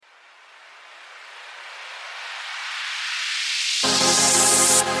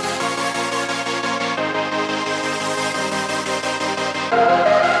Hello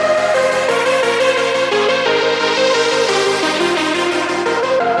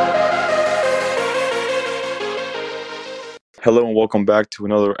and welcome back to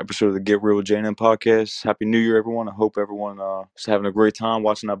another episode of the Get Real with J&M podcast. Happy New Year, everyone. I hope everyone is having a great time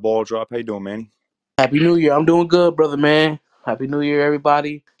watching that ball drop. How you doing, Manny? Happy New Year. I'm doing good, brother man. Happy New Year,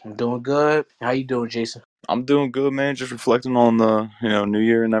 everybody. I'm doing good. How you doing, Jason? I'm doing good, man. Just reflecting on the New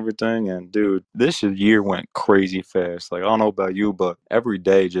Year and everything. And dude, this year went crazy fast. Like I don't know about you, but every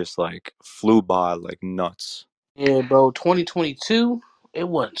day just like flew by like nuts. Yeah, bro. 2022, it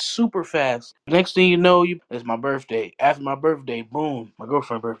went super fast. Next thing you know, it's my birthday. After my birthday, boom, my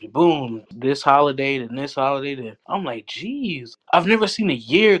girlfriend's birthday, boom. This holiday, then this holiday, then I'm like, geez, I've never seen a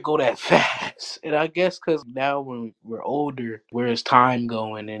year go that fast. And I guess because now when we're older, where's time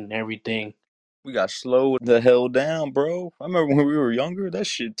going and everything. We got slowed the hell down, bro. I remember when we were younger, that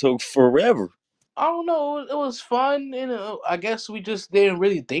shit took forever. I don't know. It was fun, and I guess we just didn't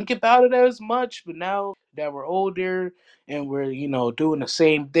really think about it as much. But now that we're older and we're doing the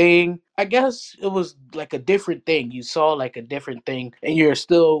same thing, I guess it was like a different thing. You saw like a different thing, and you're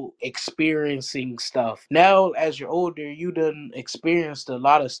still experiencing stuff. Now, as you're older, you done experienced a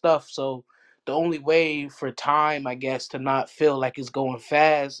lot of stuff. So the only way for time, I guess, to not feel like it's going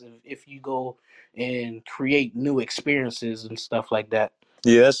fast, if you go and create new experiences and stuff like that.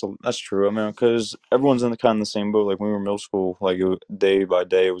 Yeah, that's true. I mean, because everyone's in the kind of the same boat. Like when we were in middle school, like day by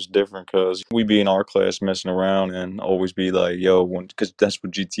day, it was different. Because we'd be in our class messing around and always be like, "Yo," because that's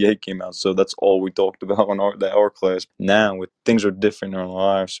when GTA came out. So that's all we talked about in our class. Now, with things are different in our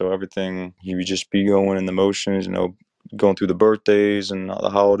lives, so everything you would just be going in the motions, going through the birthdays and the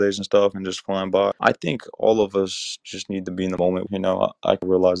holidays and stuff, and just flying by. I think all of us just need to be in the moment. I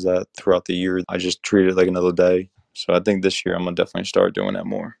realized that throughout the year, I just treat it like another day. So I think this year I'm gonna definitely start doing that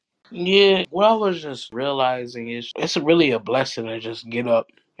more. Yeah, what I was just realizing is it's really a blessing to just get up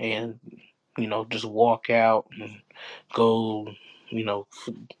and just walk out and go,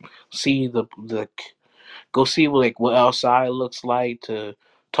 see the go see like what outside looks like, to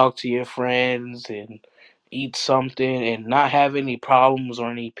talk to your friends and eat something and not have any problems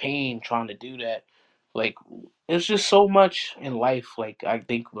or any pain trying to do that. Like, it's just so much in life, like I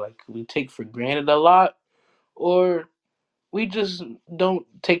think like we take for granted a lot, or we just don't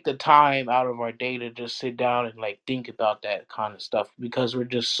take the time out of our day to just sit down and like think about that kind of stuff, because we're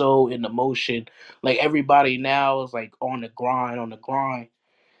just so in emotion. Like everybody now is like on the grind,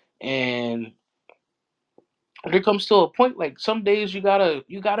 and there comes to a point like some days you gotta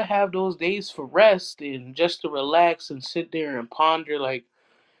have those days for rest and just to relax and sit there and ponder, like,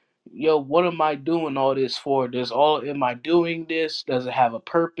 yo, what am I doing all this for? Am I doing this? Does it have a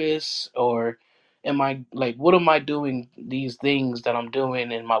purpose? Or am I like, what am I doing these things that I'm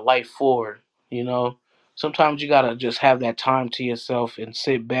doing in my life for? You know? Sometimes you gotta just have that time to yourself and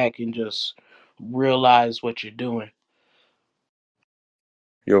sit back and just realize what you're doing.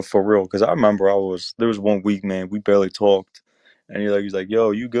 Yo, for real, because I remember there was one week, man, we barely talked, and he's like, "Yo,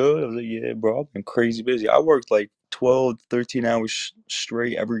 you good?" I was like, "Yeah, bro, I've been crazy busy. I worked like 12, 13 hours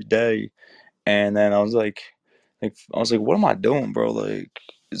straight every day." And then I was like, what am I doing, bro? Like,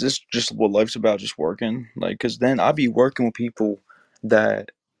 is this just what life's about, just working? Like, cause then I'd be working with people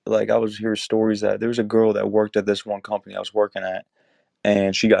that, like, I was hearing stories that there was a girl that worked at this one company I was working at,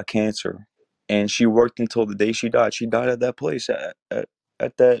 and she got cancer, and she worked until the day she died. She died at that place at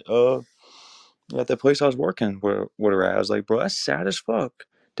that at that place I was working with her at. I was like, bro, that's sad as fuck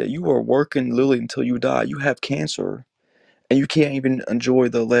that you were working literally until you die. You have cancer and you can't even enjoy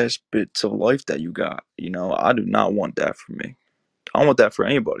the last bits of life that you got. I do not want that for me. I don't want that for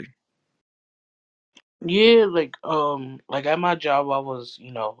anybody. Yeah, like at my job,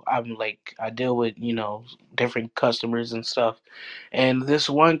 I'm like, I deal with, different customers and stuff. And this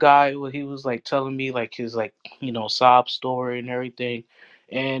one guy, he was like telling me like his like, sob story and everything.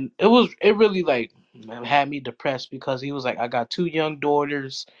 And it really like had me depressed, because he was like, I got two young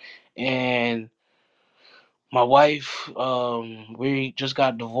daughters, and my wife, we just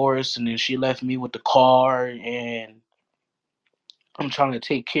got divorced, and then she left me with the car, and I'm trying to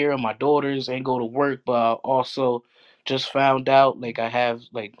take care of my daughters and go to work, but I also just found out like I have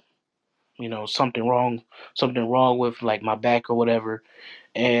like, something wrong with like my back or whatever.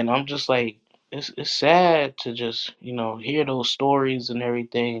 And I'm just like, it's sad to just, hear those stories and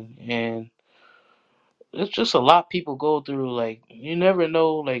everything. And it's just a lot people go through. Like, you never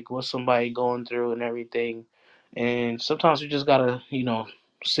know like what somebody going through and everything. And sometimes we just gotta,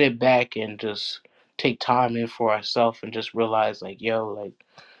 sit back and just take time in for ourselves and just realize like, yo, like,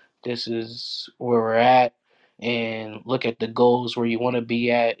 this is where we're at, and look at the goals where you want to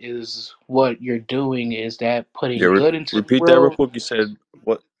be at. Is what you're doing, is that Yeah, putting good into the repeat that real world? quick. You said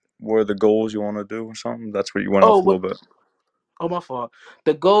what were the goals you want to do or something? That's what you went Oh, off a what? little bit. Oh, my fault.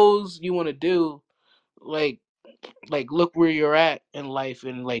 The goals you want to do, like look where you're at in life,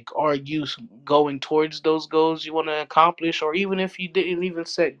 and like, are you going towards those goals you want to accomplish? Or even if you didn't even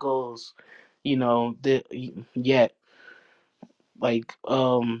set goals, the yet, like,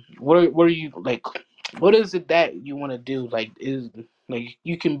 what are you like, what is it that you want to do? Like, is like,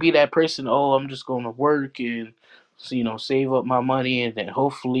 you can be that person, oh, I'm just going to work and save up my money, and then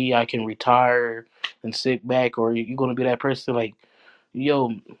hopefully I can retire and sit back. Or you're going to be that person like,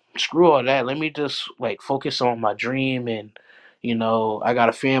 yo, screw all that. Let me just like focus on my dream, and I got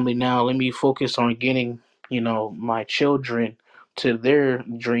a family now. Let me focus on getting my children to their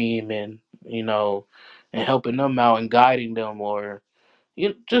dream, and and helping them out and guiding them, or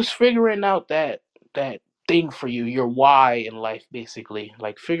just figuring out that thing for you, your why in life, basically,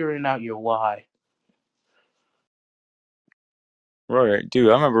 like figuring out your why. Right,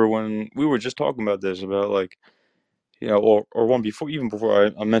 dude. I remember when we were just talking about this about like or one before even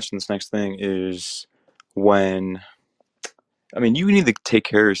before I mentioned this next thing is when I mean you need to take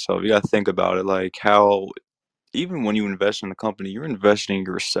care of yourself. You got to think about it like how even when you invest in a company, you're investing in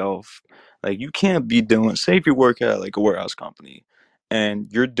yourself. Like you can't be doing, say if you work at like a warehouse company and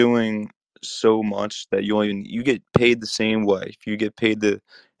you're doing so much that you get paid the same way. If you get paid the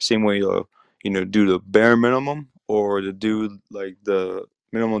same way to, do the bare minimum or to do like the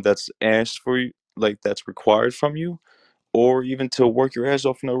minimum that's asked for you, like that's required from you, or even to work your ass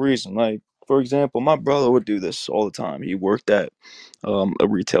off for no reason. Like for example, my brother would do this all the time. He worked at a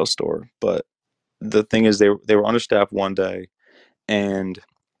retail store, but the thing is they were understaffed one day and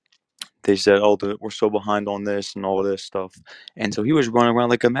they said, oh, we're so behind on this and all this stuff, and so he was running around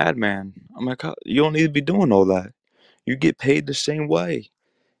like a madman. I'm like, you don't need to be doing all that. You get paid the same way.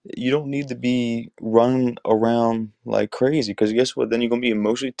 You don't need to be running around like crazy, because guess what, then you're going to be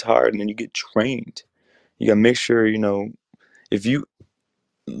emotionally tired and then you get drained. You got to make sure, if you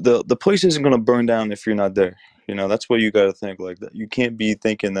the place isn't going to burn down if you're not there. That's what you got to think like that. You can't be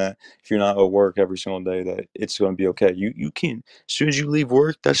thinking that if you're not at work every single day that it's going to be okay. You can't. As soon as you leave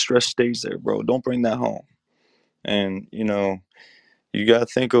work, that stress stays there, bro. Don't bring that home. And you got to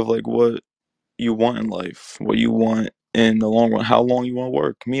think of like what you want in life, what you want in the long run, how long you want to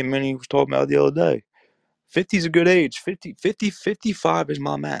work. Me and Minnie was talking about it the other day. 50 is a good age. 55 is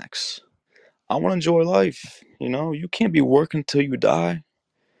my max. I want to enjoy life. You can't be working till you die.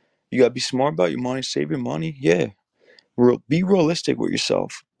 You gotta be smart about your money, save your money. Yeah. Be realistic with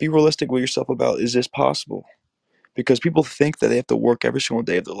yourself. Be realistic with yourself about, is this possible? Because people think that they have to work every single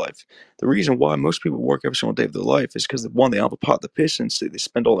day of their life. The reason why most people work every single day of their life is because, one, they don't have a pot to piss in, so they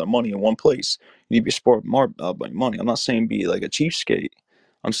spend all their money in one place. You need to be smart about your money. I'm not saying be like a cheapskate.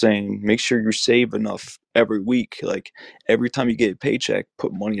 I'm saying make sure you save enough every week. Like every time you get a paycheck,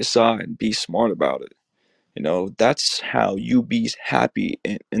 put money aside and be smart about it. That's how you be happy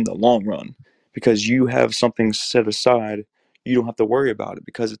in the long run, because you have something set aside. You don't have to worry about it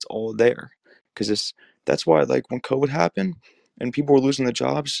because it's all there. Because that's why, like, when COVID happened and people were losing their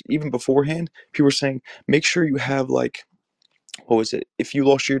jobs, even beforehand, people were saying, make sure you have, like, what was it? If you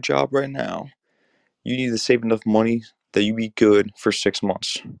lost your job right now, you need to save enough money that you be good for 6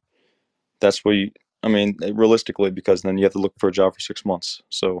 months. That's what I mean, realistically, because then you have to look for a job for 6 months.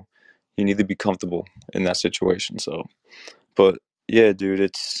 So you need to be comfortable in that situation. So, but yeah, dude,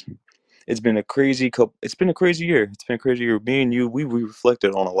 it's been a crazy couple. It's been a crazy year. It's been a crazy year. Me and you, we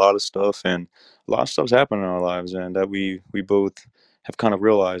reflected on a lot of stuff, and a lot of stuff's happened in our lives, and that we both have kind of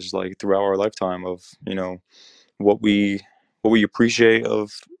realized like throughout our lifetime of what we appreciate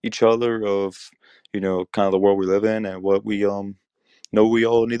of each other, of kind of the world we live in, and what we know we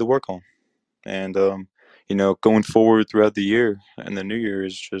all need to work on. And going forward throughout the year and the new year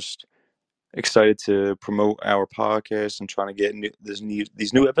is just excited to promote our podcast and trying to get these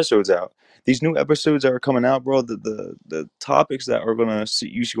new episodes out. These new episodes that are coming out, bro. The topics that are gonna see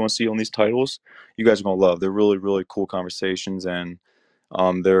you're gonna see on these titles, you guys are gonna love. They're really really cool conversations, and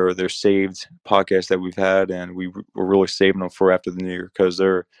they're saved podcasts that we've had, and we're really saving them for after the new year because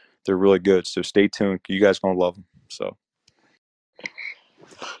they're really good. So stay tuned. You guys are gonna love them. So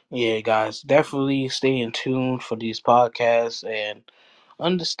Yeah, guys, definitely stay in tune for these podcasts, and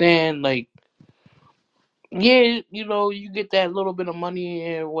understand, like, yeah, you get that little bit of money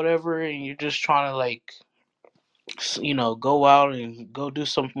and whatever, and you're just trying to, like, go out and go do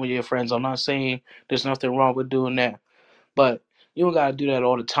something with your friends. I'm not saying there's nothing wrong with doing that, but you don't gotta do that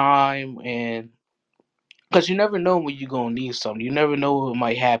all the time, and because you never know when you're gonna need something. You never know what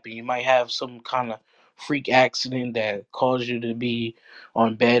might happen. You might have some kind of freak accident that caused you to be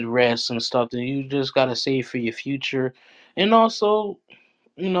on bed rest and stuff, then you just gotta save for your future. And also,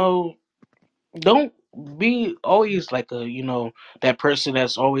 you know, don't be always like a, that person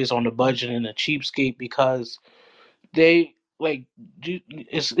that's always on the budget and a cheapskate, because they like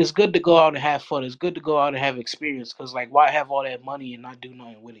it's good to go out and have fun. It's good to go out and have experience, because like, why have all that money and not do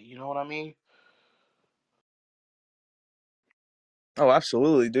nothing with it? You know what I mean? Oh,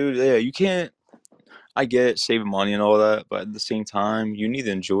 absolutely, dude. Yeah, you can't. I get saving money and all that, but at the same time, you need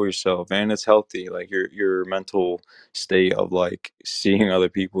to enjoy yourself, and it's healthy. Like your mental state of like seeing other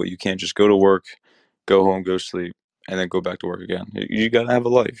people. You can't just go to work, go home, go sleep, and then go back to work again. You gotta have a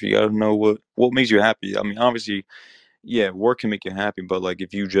life. You gotta know what makes you happy. I mean, obviously, yeah, work can make you happy, but like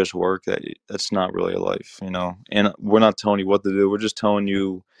if you just work, that's not really a life, you know. And we're not telling you what to do. We're just telling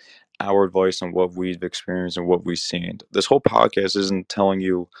you our advice on what we've experienced and what we've seen. This whole podcast isn't telling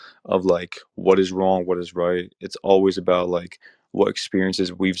you of like what is wrong, what is right. It's always about like what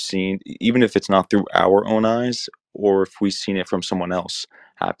experiences we've seen, even if it's not through our own eyes or if we've seen it from someone else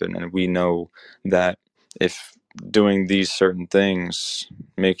happen. And we know that if doing these certain things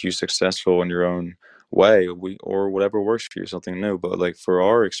make you successful in your own way, we or whatever works for you, something new. But like for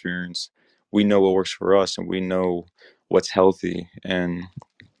our experience, we know what works for us and we know what's healthy. And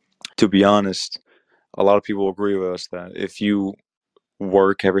to be honest, a lot of people agree with us that if you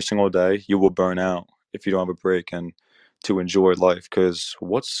work every single day, you will burn out if you don't have a break and to enjoy life. Because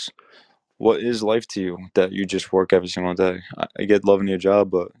what is life to you that you just work every single day? I get loving your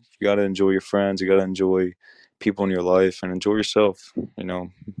job, but you gotta enjoy your friends. You gotta enjoy people in your life and enjoy yourself. You know,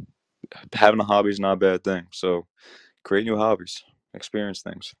 having a hobby is not a bad thing. So create new hobbies, experience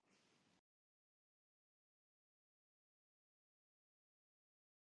things.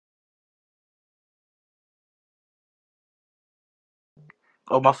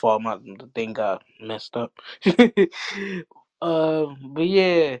 Oh, my fault. My the thing got messed up. But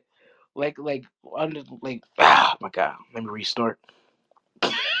yeah, like under like my God, let me restart.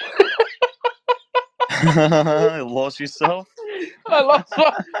 Lost yourself. I lost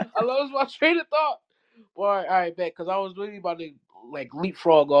my I lost my train of thought. All right, bet, because I was really about to like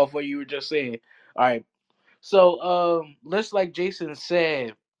leapfrog off what you were just saying. All right, so let's, like Jason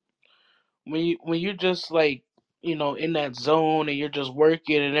said, when you're just like, in that zone and you're just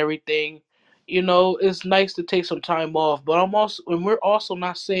working and everything, it's nice to take some time off. But we're also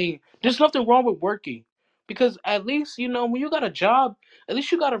not saying there's nothing wrong with working, because at least, when you got a job, at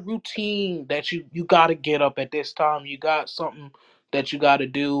least you got a routine that you got to get up at this time. You got something that you got to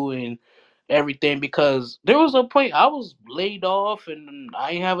do and everything. Because there was a point I was laid off and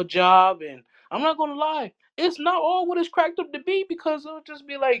I didn't have a job, and I'm not gonna lie, it's not all what it's cracked up to be, because it'll just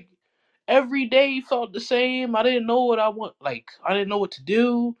be like every day felt the same. I didn't know what I want. Like, I didn't know what to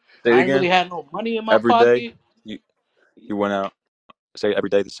do. Say it I ain't really again. had no money in my Every day, pocket. you you went out. Say every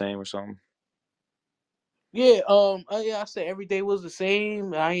day the same or something. Yeah, yeah, I said every day was the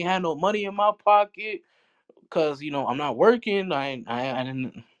same. I ain't had no money in my pocket because I'm not working. I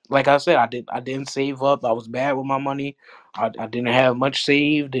didn't, like I said, I didn't save up. I was bad with my money. I didn't have much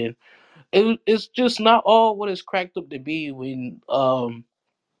saved, and it's just not all what it's cracked up to be when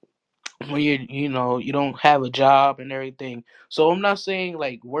you don't have a job and everything. So I'm not saying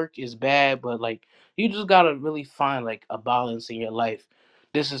like work is bad, but like you just gotta really find like a balance in your life.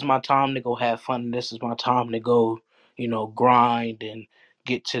 This is my time to go have fun, and this is my time to go, grind and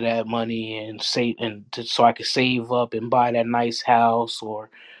get to that money and save, so I can save up and buy that nice house or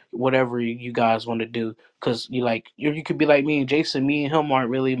whatever you guys want to do. Cause you could be like me and Jason. Me and him aren't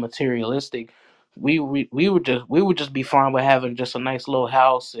really materialistic. We would just be fine with having just a nice little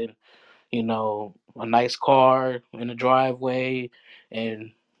house and a nice car in the driveway.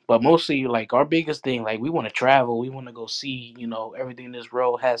 And but mostly, like, our biggest thing, like, we want to travel, we want to go see, everything this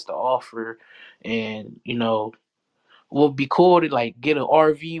road has to offer. And will be cool to like get an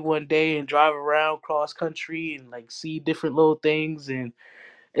RV one day and drive around cross country and like see different little things. And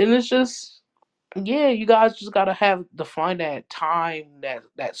it's just, yeah, you guys just gotta have to find that time,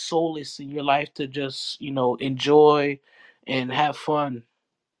 that solace in your life to just enjoy and have fun.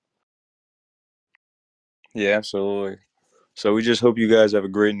 Yeah, absolutely. So we just hope you guys have a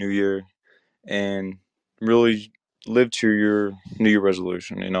great new year and really live to your New Year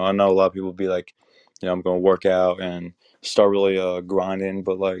resolution. You know, I know a lot of people be like, I'm going to work out and start really grinding,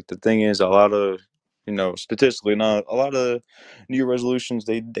 but like the thing is, a lot of statistically, not a lot of New Year resolutions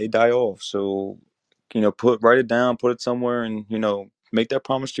they die off. So write it down, put it somewhere, and make that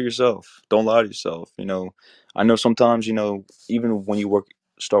promise to yourself. Don't lie to yourself. I know sometimes even when you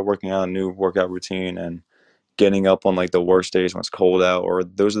start working out a new workout routine and getting up on like the worst days when it's cold out, or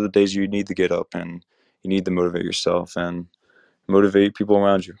those are the days you need to get up and you need to motivate yourself and motivate people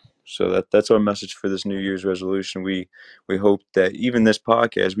around you. So that's our message for this New Year's resolution. We hope that even this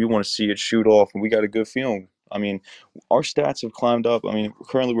podcast, we want to see it shoot off, and we got a good feeling. I mean, our stats have climbed up. I mean,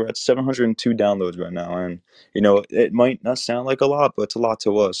 currently we're at 702 downloads right now, and it might not sound like a lot, but it's a lot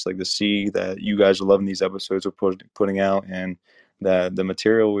to us. Like to see that you guys are loving these episodes we're putting out, and that the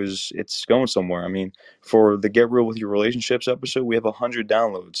material it's going somewhere. I mean, for the Get Real with Your Relationships episode, we have 100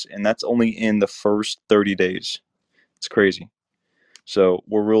 downloads, and that's only in the first 30 days. It's crazy. So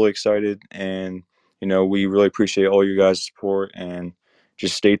we're really excited, and we really appreciate all you guys' support, and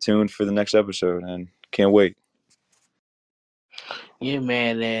just stay tuned for the next episode, and can't wait. Yeah,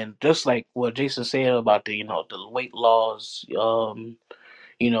 man, and just like what Jason said about the weight loss, New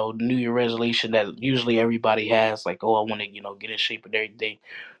Year resolution that usually everybody has, like, oh, I want to, get in shape and everything.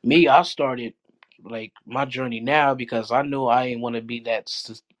 Me, I started like my journey now because I know I ain't want to be that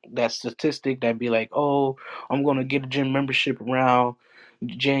statistic that be like, oh, I'm gonna get a gym membership around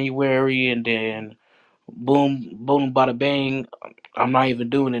January and then boom, boom, bada bang. I'm not even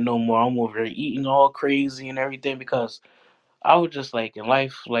doing it no more. I'm over here eating all crazy and everything because I was just like in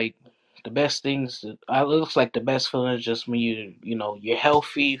life, like the best things. It looks like the best feeling is just when you're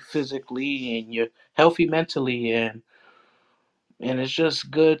healthy physically and you're healthy mentally, and it's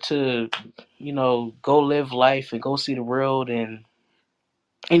just good to go live life and go see the world and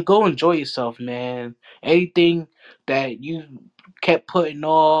go enjoy yourself, man. Anything that you kept putting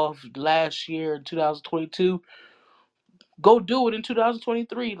off last year in 2022, go do it in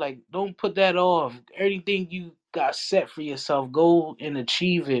 2023. Like, don't put that off. Anything you got set for yourself, go and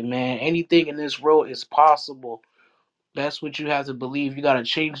achieve it, man. Anything in this world is possible. That's what you have to believe. You got to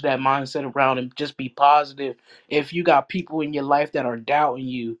change that mindset around and just be positive. If you got people in your life that are doubting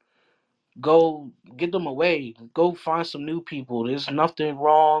you, go get them away. Go find some new people. There's nothing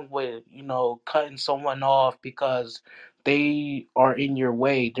wrong with, cutting someone off because they are in your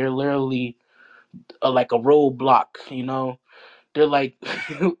way. They're literally like a roadblock. They're like,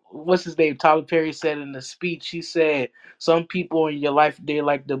 what's his name? Tyler Perry said in the speech. He said, "Some people in your life, they're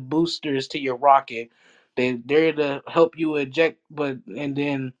like the boosters to your rocket. They're to help you eject, and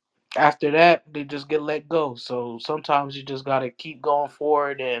then after that, they just get let go. So sometimes you just gotta keep going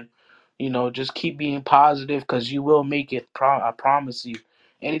forward and just keep being positive because you will make it. I promise you.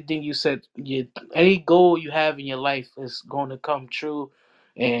 Anything you said, any goal you have in your life is going to come true,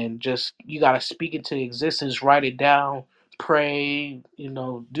 and just you gotta speak it to existence. Write it down, pray,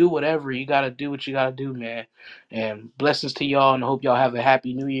 do whatever. You gotta do what you gotta do, man. And blessings to y'all, and I hope y'all have a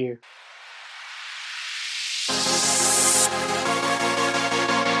happy new year.